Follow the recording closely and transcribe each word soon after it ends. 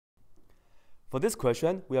For this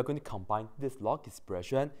question, we are going to combine this log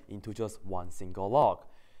expression into just one single log.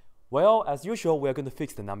 Well, as usual, we are going to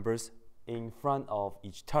fix the numbers in front of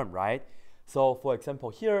each term, right? So for example,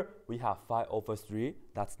 here we have 5/3.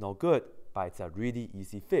 That's no good, but it's a really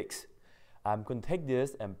easy fix. I'm going to take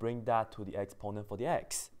this and bring that to the exponent for the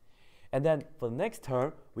x. And then for the next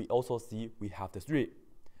term, we also see we have the 3.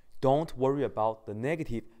 Don't worry about the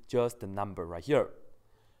negative, just the number right here.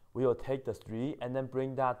 We will take the 3 and then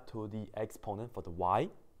bring that to the exponent for the y.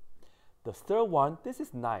 The third one, this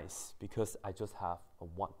is nice because I just have a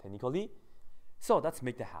 1 technically. So let's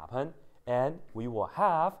make that happen. And we will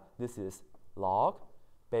have, this is log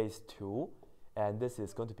base 2, and this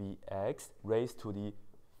is going to be x raised to the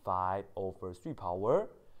 5/3 power.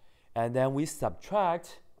 And then we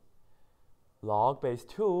subtract log base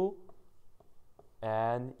 2,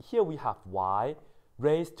 and here we have y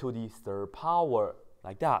raised to the 3rd power,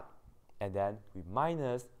 like that. And then we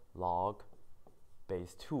minus log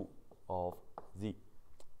base 2 of z.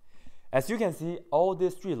 As you can see, all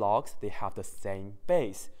these 3 logs, they have the same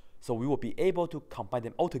base. So we will be able to combine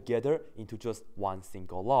them all together into just one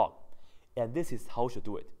single log. And this is how we should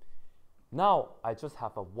do it. Now, I just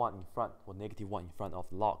have a 1 in front, or -1 in front of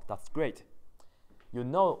the log. That's great. You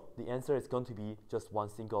know the answer is going to be just one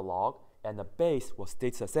single log, and the base will stay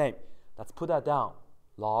the same. Let's put that down.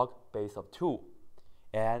 Log base of 2.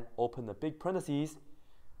 And open the big parentheses.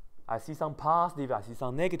 I see some positive, I see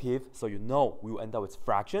some negative, so you know we will end up with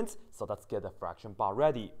fractions. So let's get the fraction bar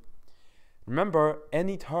ready. Remember,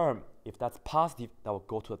 any term, if that's positive, that will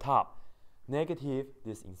go to the top. Negative,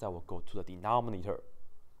 this inside will go to the denominator.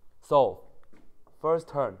 So, first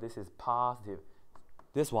term, this is positive.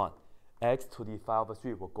 This one, x to the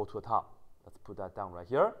 5/3 will go to the top. Let's put that down right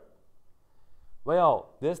here.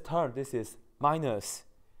 Well, this term, this is minus.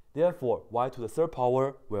 Therefore, y to the 3rd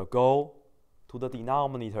power will go to the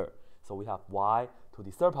denominator. So we have y to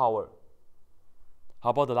the 3rd power. How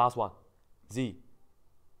about the last one? Z.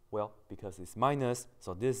 Well, because it's minus,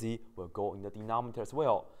 so this z will go in the denominator as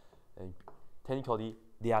well. And technically,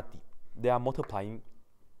 they are multiplying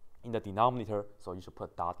in the denominator, so you should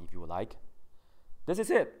put a dot if you would like. This is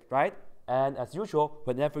it, right? And as usual,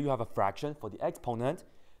 whenever you have a fraction for the exponent,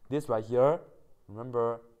 this right here,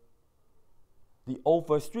 remember, the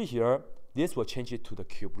over 3 here, this will change it to the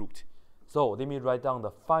cube root. So let me write down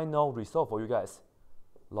the final result for you guys.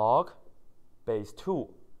 Log base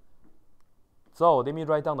 2. So let me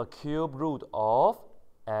write down the cube root of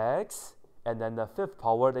x, and then the 5th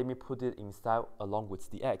power, let me put it inside along with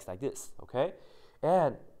the x like this, okay?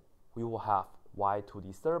 And we will have y to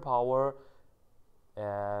the 3rd power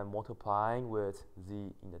and multiplying with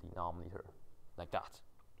z in the denominator, like that.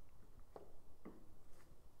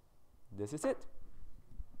 This is it.